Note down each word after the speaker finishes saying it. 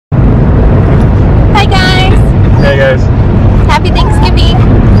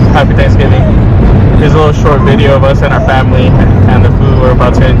happy Thanksgiving. Here's a little short video of us and our family and the food we're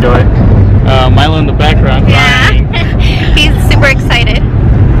about to enjoy. Milo in the background crying. Yeah. He's super excited.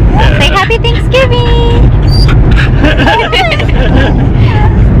 Yeah. Say happy Thanksgiving!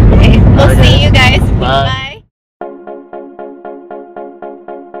 Okay, we'll see you guys. Bye.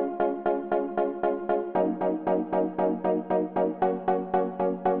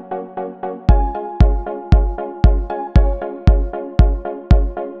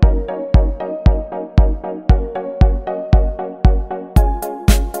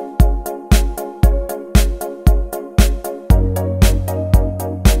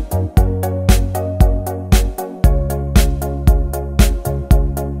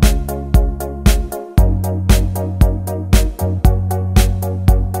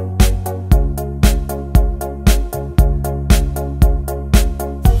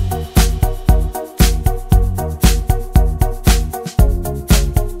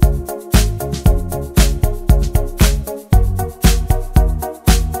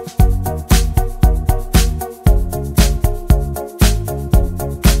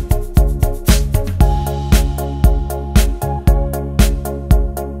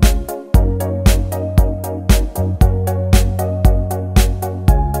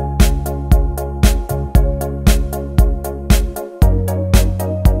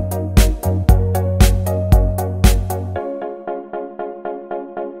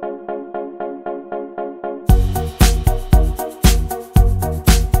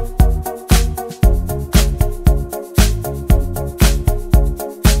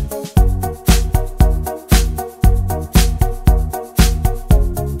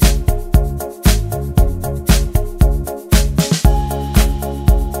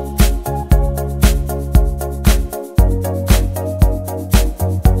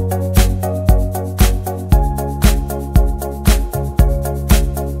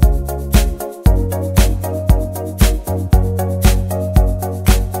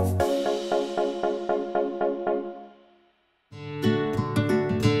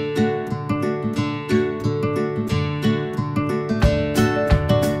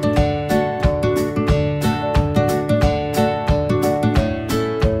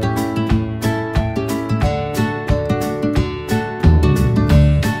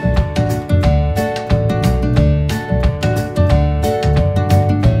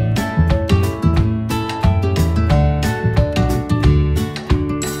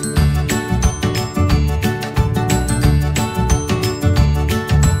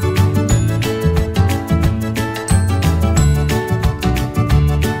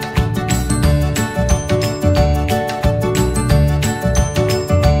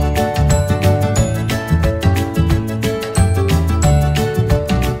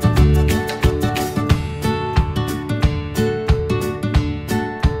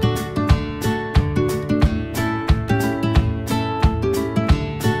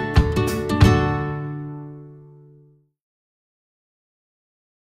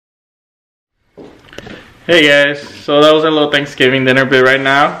 Hey guys, so that was our little Thanksgiving dinner, but right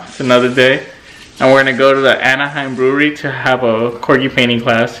now it's another day and we're gonna go to the Anaheim Brewery to have a corgi painting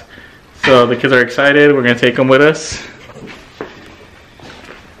class. So the kids are excited, we're gonna take them with us.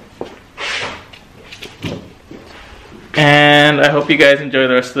 And I hope you guys enjoy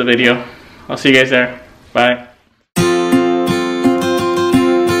the rest of the video. I'll see you guys there. Bye.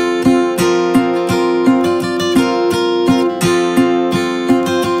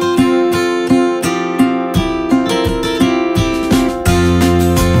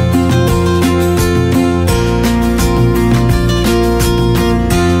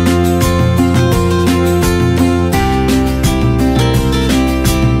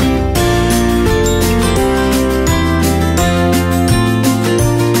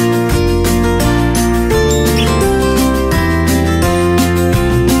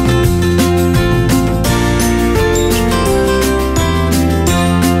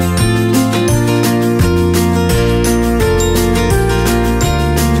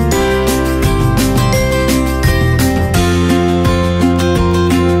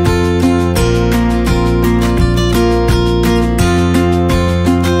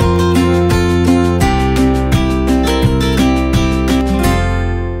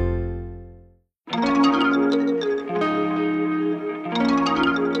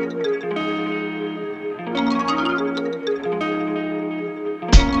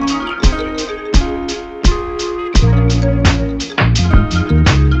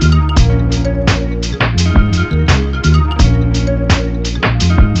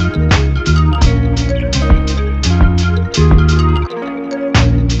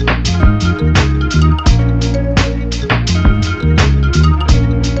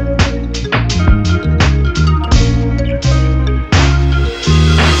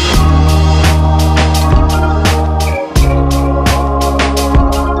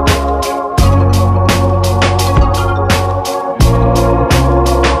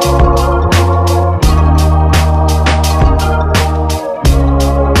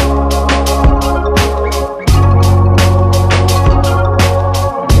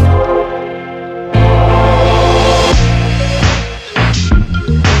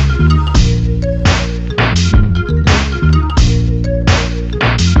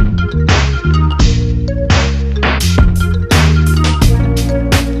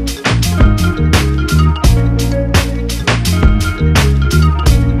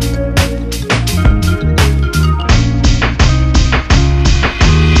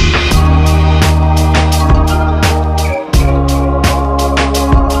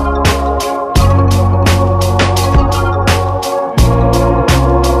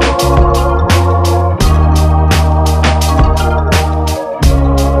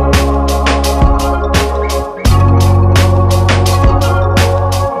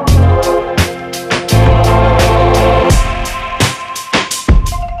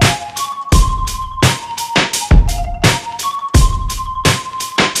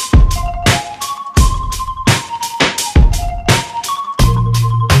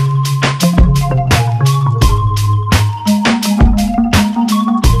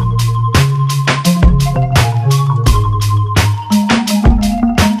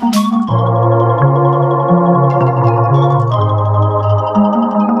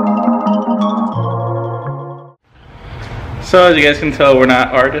 So as you guys can tell, we're not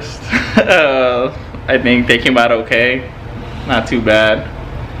artists. I think they came out okay. Not too bad.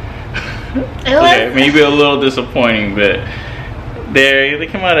 Okay, maybe a little disappointing, but they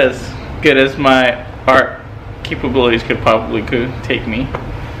came out as good as my art capabilities could take me.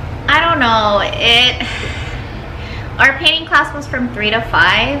 I don't know. Our painting class was from 3 to 5,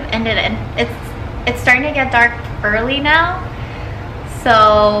 and it's starting to get dark early now.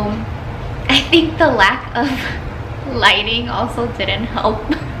 So I think the lack of lighting also didn't help.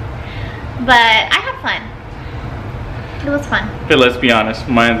 But I had fun. It was fun. But let's be honest,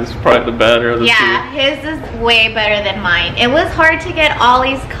 mine is probably the better of the two. Yeah, his is way better than mine. It was hard to get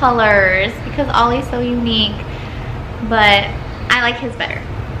Ollie's colors because Ollie's so unique. But I like his better.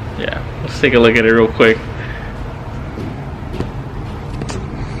 Yeah, let's take a look at it real quick.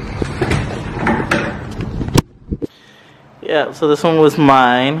 Yeah, so this one was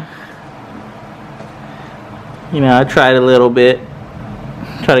mine. You know, I tried a little bit.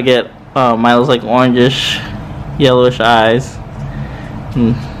 Try to get Milo's like orangish, yellowish eyes.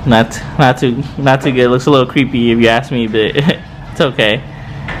 Not too good. Looks a little creepy if you ask me, but it's okay.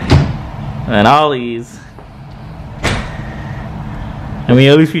 And Ollie's. I mean,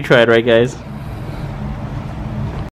 at least we tried, right, guys?